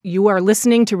You are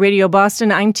listening to Radio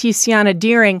Boston. I'm Tiziana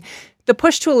Deering. The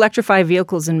push to electrify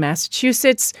vehicles in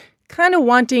Massachusetts, kind of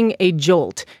wanting a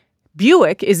jolt.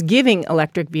 Buick is giving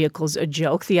electric vehicles a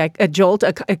jolt. The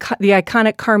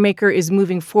iconic car maker is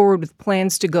moving forward with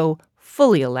plans to go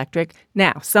fully electric.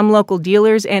 Now, some local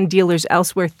dealers and dealers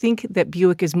elsewhere think that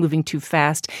Buick is moving too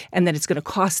fast and that it's going to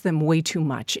cost them way too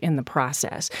much in the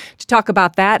process. To talk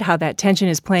about that, how that tension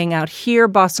is playing out here,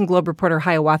 Boston Globe reporter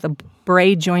Hiawatha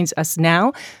Bray joins us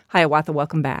now. Hiawatha,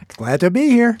 welcome back. Glad to be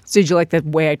here. So did you like the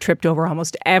way I tripped over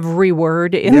almost every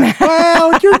word in that?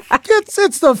 Well,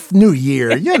 it's the new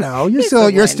year, you know. You're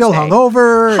still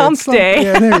hungover. Hump day.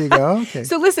 Yeah, there you go. Okay.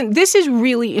 So listen, this is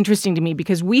really interesting to me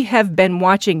because we have been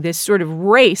watching this sort of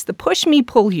race, the push me,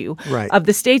 pull you, right, of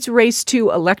the state's race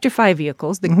to electrify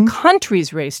vehicles, the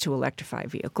country's race to electrify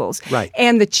vehicles, right,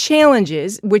 and the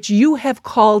challenges which you have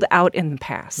called out in the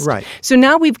past. Right. So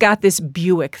now we've got this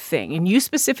Buick thing, and you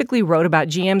specifically wrote about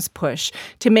GM's push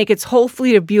to make its whole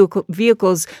fleet of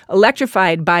vehicles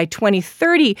electrified by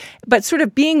 2030, but sort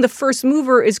of being the first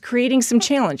mover is creating some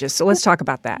challenges. So let's talk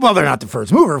about that. Well, they're not the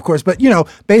first mover, of course, but,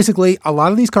 basically a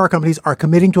lot of these car companies are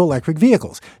committing to electric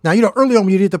vehicles. Now, early on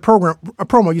when you did the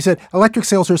promo, you said electric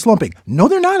sales are slumping. No,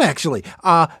 they're not actually.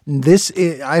 I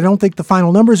don't think the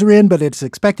final numbers are in, but it's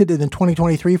expected that in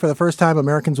 2023, for the first time,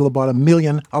 Americans will have bought 1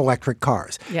 million electric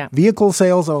cars. Yeah. Vehicle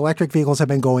sales of electric vehicles have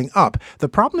been going up. The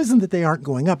problem isn't that they aren't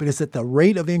going up. It is that the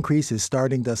rate of increase is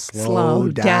starting to slow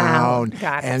down.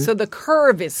 Got it. So the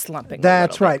curve is slumping.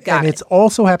 That's right. And it's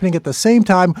also happening at the same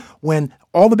time when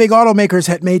all the big automakers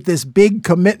had made this big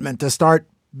commitment to start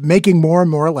making more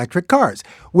and more electric cars.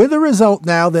 With the result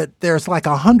now that there's like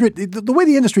 100, the way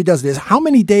the industry does it is how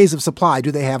many days of supply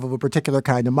do they have of a particular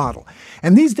kind of model?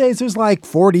 And these days there's like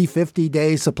 40, 50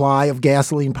 days supply of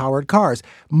gasoline-powered cars.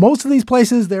 Most of these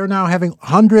places, they're now having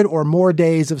 100 or more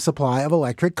days of supply of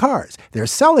electric cars. They're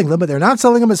selling them, but they're not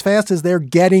selling them as fast as they're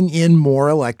getting in more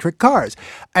electric cars.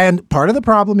 And part of the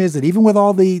problem is that even with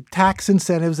all the tax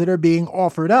incentives that are being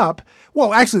offered up,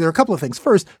 well, actually, there are a couple of things.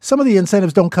 First, some of the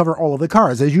incentives don't cover all of the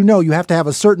cars. As you know, you have to have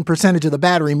a certain percentage of the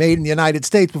battery made in the United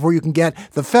States before you can get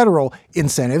the federal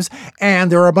incentives.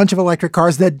 And there are a bunch of electric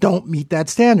cars that don't meet that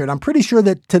standard. I'm pretty sure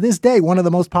that to this day, one of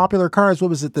the most popular cars, what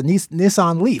was it, the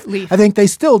Nissan Leaf? I think they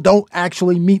still don't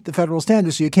actually meet the federal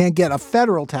standards, so you can't get a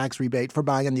federal tax rebate for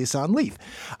buying a Nissan Leaf.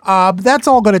 That's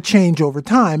all going to change over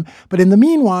time. But in the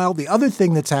meanwhile, the other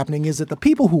thing that's happening is that the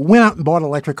people who went out and bought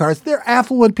electric cars, they're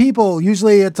affluent people.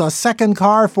 Usually it's a second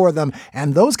car for them.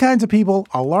 And those kinds of people,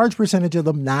 a large percentage of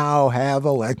them now have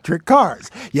electric cars.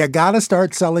 You got to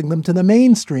start selling them to the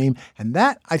mainstream. And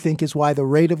that, I think, is why the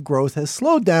rate of growth has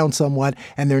slowed down somewhat,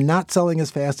 and they're not selling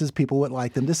as fast as people would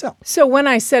like them to sell. So when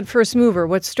I said first mover,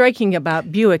 what's striking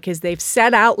about Buick is they've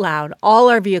said out loud, all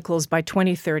our vehicles by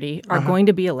 2030 are going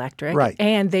to be electric. Right.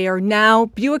 And they are now,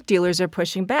 Buick dealers are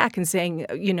pushing back and saying,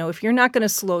 if you're not going to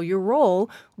slow your roll,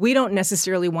 we don't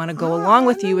necessarily want to go along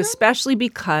with you, especially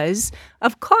because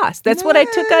of cost. That's what I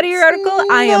took out of your article.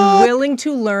 I am willing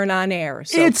to learn on air.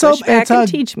 So push back and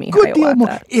teach me. Good deal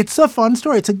more. It's a fun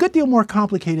story. It's a good deal more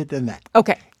complicated than that.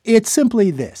 Okay. It's simply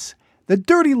this. The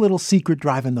dirty little secret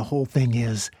driving the whole thing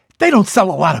is they don't sell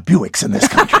a lot of Buicks in this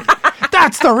country.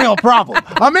 That's the real problem.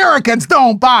 Americans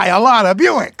don't buy a lot of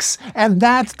Buicks. And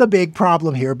that's the big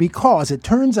problem here, because it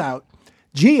turns out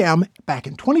GM, back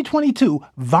in 2022,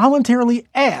 voluntarily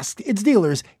asked its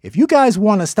dealers, if you guys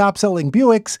want to stop selling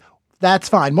Buicks, that's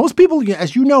fine. Most people,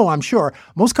 as you know, I'm sure,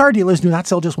 most car dealers do not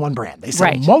sell just one brand. They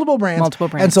sell multiple brands.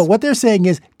 And so what they're saying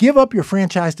is, give up your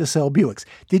franchise to sell Buicks.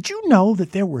 Did you know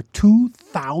that there were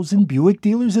 2,000 Buick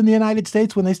dealers in the United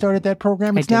States when they started that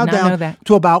program? It's now down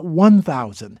to about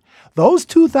 1,000. Those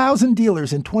 2,000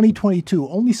 dealers in 2022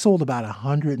 only sold about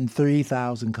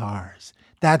 103,000 cars.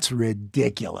 That's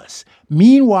ridiculous.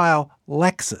 Meanwhile,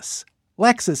 Lexus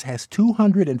has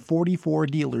 244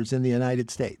 dealers in the United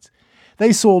States.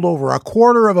 They sold over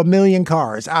 250,000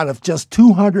 cars out of just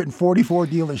 244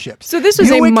 dealerships. So this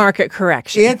was a market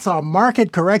correction. It's a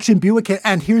market correction. Buick,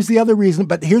 and here's the other reason,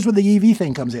 but here's where the EV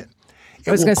thing comes in.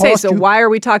 I was going to say, so why are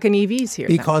we talking EVs here?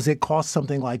 Because it costs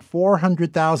something like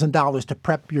 $400,000 to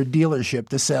prep your dealership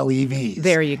to sell EVs.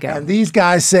 There you go. And these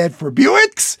guys said, for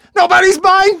Buicks, nobody's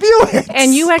buying Buicks.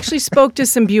 And you actually spoke to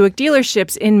some Buick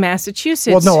dealerships in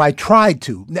Massachusetts. Well, no, I tried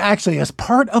to. Actually, as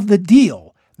part of the deal,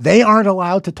 they aren't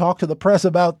allowed to talk to the press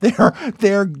about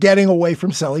their getting away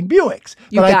from selling Buicks.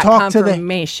 You got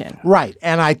confirmation. Right.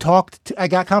 And I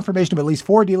got confirmation of at least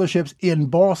 4 dealerships in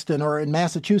Boston or in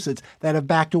Massachusetts that have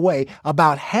backed away.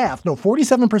 About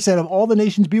 47% of all the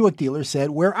nation's Buick dealers said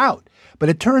we're out. But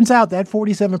it turns out that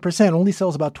 47% only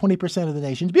sells about 20% of the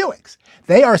nation's Buicks.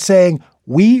 They are saying,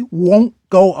 we won't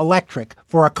go electric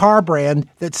for a car brand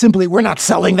that simply we're not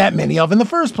selling that many of in the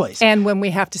first place. And when we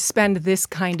have to spend this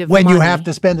kind of when money. you have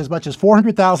to spend as much as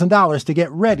 $400,000 to get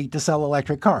ready to sell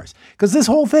electric cars. Because this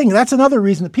whole thing, that's another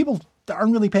reason that people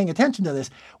aren't really paying attention to this.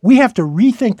 We have to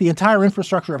rethink the entire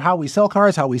infrastructure of how we sell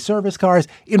cars, how we service cars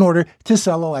in order to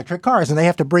sell electric cars. And they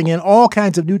have to bring in all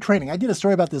kinds of new training. I did a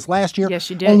story about this last year. Yes,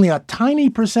 you did. Only a tiny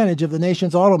percentage of the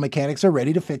nation's auto mechanics are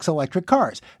ready to fix electric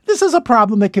cars. This is a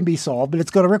problem that can be solved, but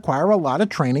it's going to require a lot of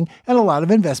training and a lot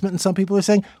of investment. And some people are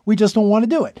saying, we just don't want to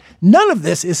do it. None of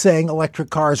this is saying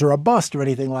electric cars are a bust or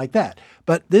anything like that.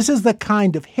 But this is the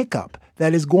kind of hiccup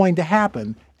that is going to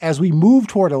happen as we move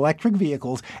toward electric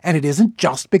vehicles. And it isn't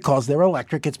just because they're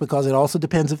electric. It's because it also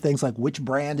depends on things like which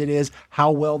brand it is,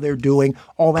 how well they're doing,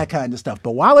 all that kind of stuff.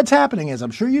 But while it's happening, as I'm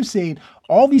sure you've seen,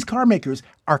 all these car makers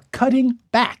are cutting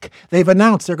back. They've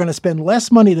announced they're going to spend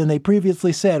less money than they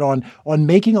previously said on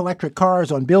making electric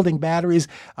cars, on building batteries.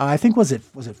 I think was it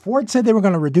Ford said they were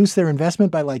going to reduce their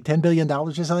investment by like $10 billion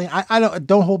or something. I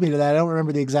don't hold me to that. I don't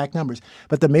remember the exact numbers.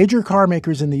 But the major car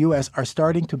makers in the U.S. are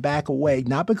starting to back away,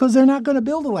 not because they're not going to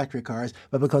build electric cars,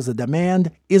 but because the demand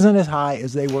isn't as high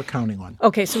as they were counting on.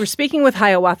 Okay, so we're speaking with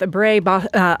Hiawatha Bray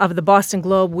of the Boston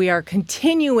Globe. We are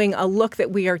continuing a look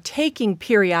that we are taking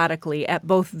periodically at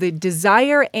both the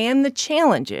desire and the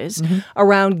challenges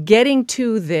around getting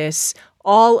to this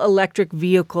all-electric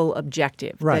vehicle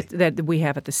objective that we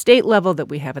have at the state level, that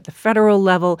we have at the federal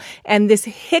level, and this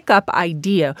hiccup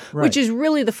idea, which is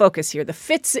really the focus here, the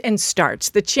fits and starts,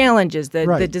 the challenges,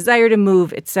 the desire to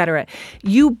move, et cetera.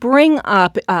 You bring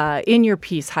up in your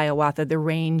piece, Hiawatha, the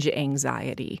range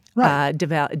anxiety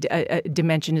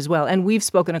dimension as well. And we've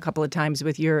spoken a couple of times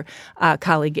with your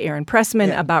colleague, Aaron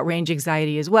Pressman, about range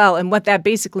anxiety as well. And what that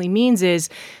basically means is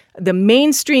the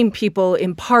mainstream people,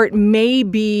 in part, may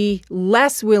be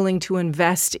less willing to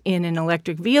invest in an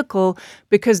electric vehicle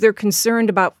because they're concerned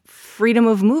about freedom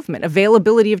of movement,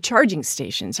 availability of charging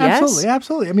stations, yes?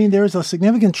 Absolutely. I mean, there's a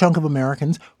significant chunk of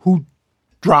Americans who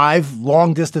drive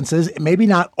long distances, maybe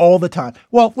not all the time.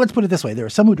 Well, let's put it this way. There are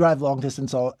some who drive long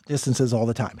distances all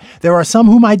the time. There are some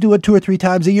who might do it 2 or 3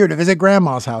 times a year to visit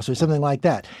grandma's house or something like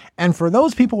that. And for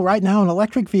those people right now, an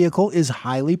electric vehicle is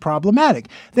highly problematic.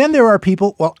 Then there are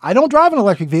people, well, I don't drive an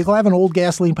electric vehicle. I have an old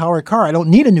gasoline-powered car. I don't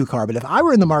need a new car. But if I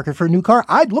were in the market for a new car,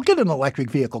 I'd look at an electric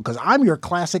vehicle because I'm your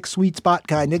classic sweet spot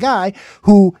kind of guy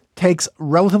who takes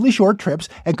relatively short trips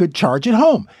and could charge at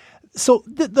home. So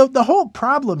the whole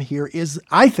problem here is,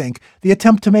 I think, the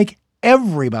attempt to make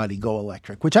everybody go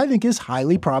electric, which I think is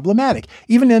highly problematic.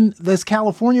 Even in this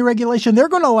California regulation, they're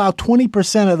going to allow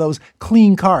 20% of those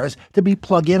clean cars to be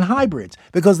plug-in hybrids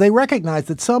because they recognize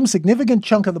that some significant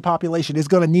chunk of the population is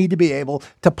going to need to be able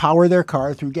to power their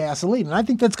car through gasoline. And I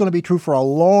think that's going to be true for a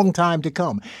long time to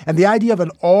come. And the idea of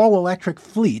an all-electric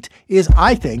fleet is,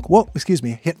 I think,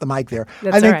 hit the mic there.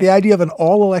 I think the idea of an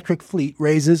all-electric fleet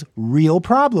raises real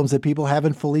problems that people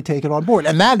haven't fully taken on board.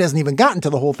 And that hasn't even gotten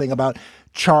to the whole thing about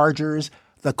chargers,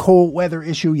 the cold weather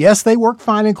issue. Yes, they work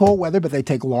fine in cold weather, but they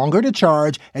take longer to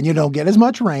charge and you don't get as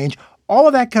much range. All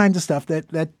of that kind of stuff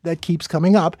that keeps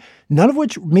coming up, none of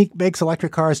which makes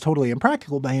electric cars totally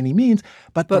impractical by any means.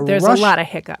 But there's a lot of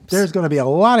hiccups. There's going to be a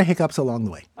lot of hiccups along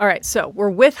the way. All right, so we're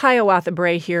with Hiawatha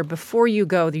Bray here. Before you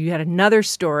go, you had another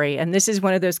story, and this is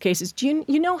one of those cases. Do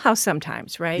you know how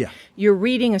sometimes, right? Yeah. You're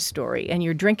reading a story and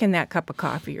you're drinking that cup of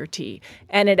coffee or tea,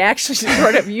 and it actually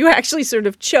you actually sort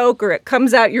of choke, or it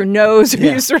comes out your nose, or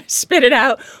you sort of spit it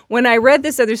out. When I read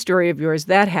this other story of yours,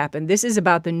 that happened. This is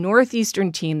about the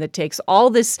Northeastern team that takes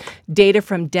all this data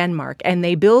from Denmark, and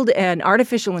they build an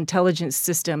artificial intelligence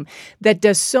system that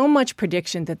does so much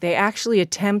prediction that they actually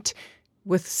attempt,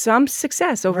 with some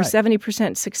success, over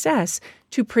 70% success,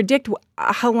 to predict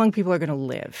how long people are going to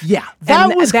live. Yeah,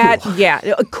 that was cool. Yeah,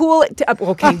 cool.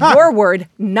 Okay, your word,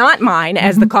 not mine,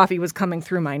 as the coffee was coming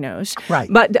through my nose. Right.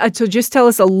 But so just tell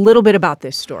us a little bit about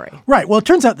this story. Right. Well, it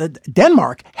turns out that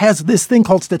Denmark has this thing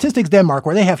called Statistics Denmark,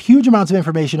 where they have huge amounts of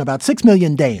information about 6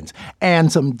 million Danes.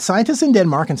 And some scientists in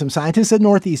Denmark and some scientists at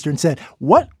Northeastern said,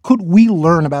 what could we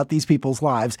learn about these people's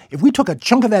lives if we took a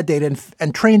chunk of that data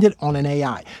and trained it on an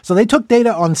AI? So they took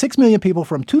data on 6 million people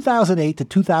from 2008 to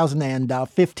 2015.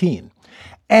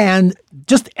 And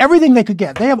just everything they could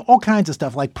get. They have all kinds of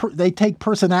stuff, like they take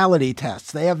personality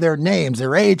tests. They have their names,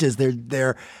 their ages,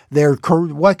 their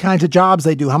what kinds of jobs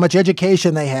they do, how much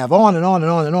education they have, on and on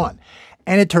and on and on.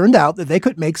 And it turned out that they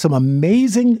could make some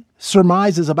amazing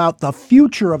surmises about the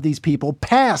future of these people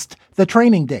past the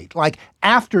training date. Like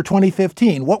after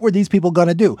 2015, what were these people going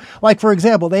to do? Like, for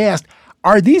example, they asked,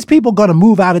 are these people going to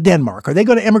move out of Denmark? Are they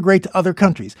going to emigrate to other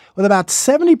countries? With about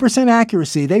 70%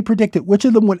 accuracy, they predicted which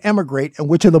of them would emigrate and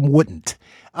which of them wouldn't.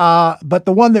 But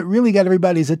the one that really got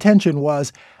everybody's attention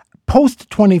was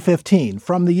post-2015,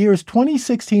 from the years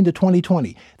 2016 to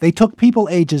 2020. They took people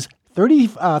ages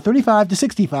 35 to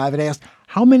 65 and asked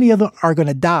how many of them are going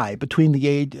to die between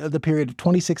the period of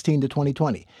 2016 to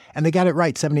 2020. And they got it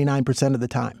right 79% of the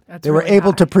time. They were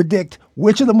able to predict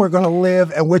which of them were going to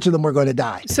live and which of them were going to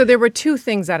die. So there were two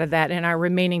things out of that in our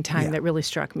remaining time that really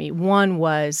struck me. One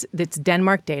was it's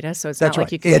Denmark data, so it's not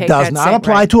like you can take that. It does not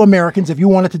apply to Americans. If you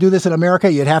wanted to do this in America,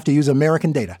 you'd have to use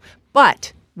American data.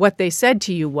 But what they said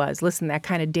to you was, listen, that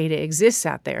kind of data exists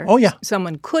out there. Oh, yeah.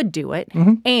 Someone could do it,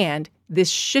 and this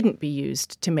shouldn't be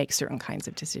used to make certain kinds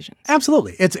of decisions.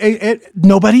 Absolutely.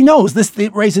 Nobody knows.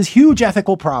 It raises huge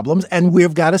ethical problems, and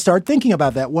we've got to start thinking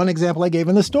about that. One example I gave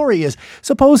in the story is,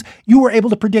 suppose you were able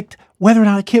to predict whether or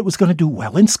not a kid was going to do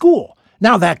well in school.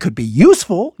 Now, that could be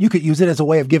useful. You could use it as a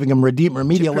way of giving them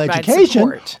remedial education.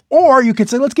 Support. Or you could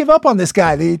say, let's give up on this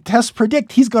guy. The tests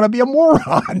predict he's going to be a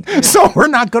moron. So we're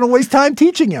not going to waste time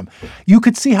teaching him. You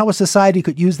could see how a society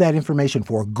could use that information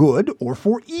for good or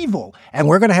for evil. And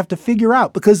we're going to have to figure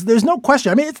out, because there's no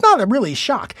question. I mean, it's not a really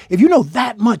shock. If you know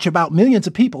that much about millions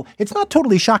of people, it's not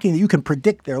totally shocking that you can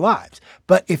predict their lives.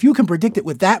 But if you can predict it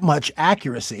with that much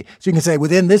accuracy, so you can say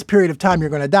within this period of time,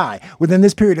 you're going to die. Within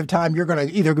this period of time, you're going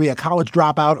to either be a college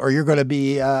dropout or you're going to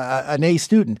be an A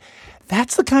student.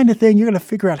 That's the kind of thing you're going to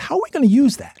figure out. How are we going to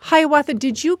use that? Hiawatha,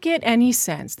 did you get any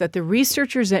sense that the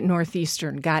researchers at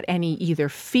Northeastern got any either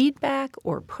feedback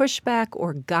or pushback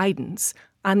or guidance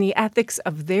on the ethics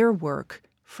of their work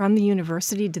from the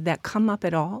university? Did that come up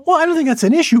at all? Well, I don't think that's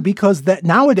an issue, because that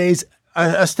nowadays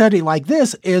a study like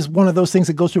this is one of those things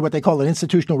that goes through what they call an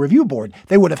institutional review board.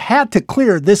 They would have had to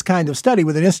clear this kind of study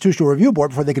with an institutional review board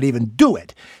before they could even do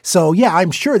it. So, yeah,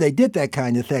 I'm sure they did that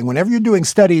kind of thing. Whenever you're doing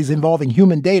studies involving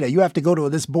human data, you have to go to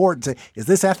this board and say, is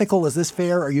this ethical? Is this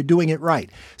fair? Are you doing it right?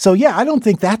 So, yeah, I don't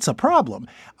think that's a problem.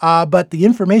 But the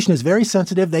information is very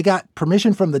sensitive. They got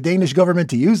permission from the Danish government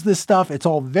to use this stuff. It's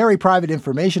all very private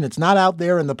information. It's not out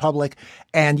there in the public.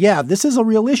 And, yeah, this is a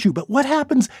real issue. But what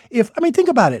happens if, think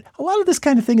about it. A lot of this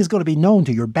kind of thing is going to be known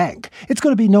to your bank. It's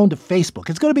going to be known to Facebook.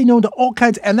 It's going to be known to all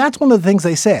kinds. And that's one of the things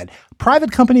they said.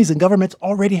 Private companies and governments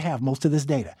already have most of this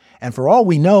data. And for all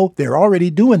we know, they're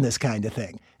already doing this kind of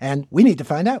thing. And we need to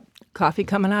find out. Coffee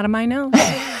coming out of my nose.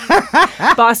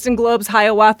 Boston Globe's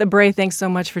Hiawatha Bray, thanks so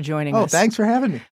much for joining us. Oh, thanks for having me.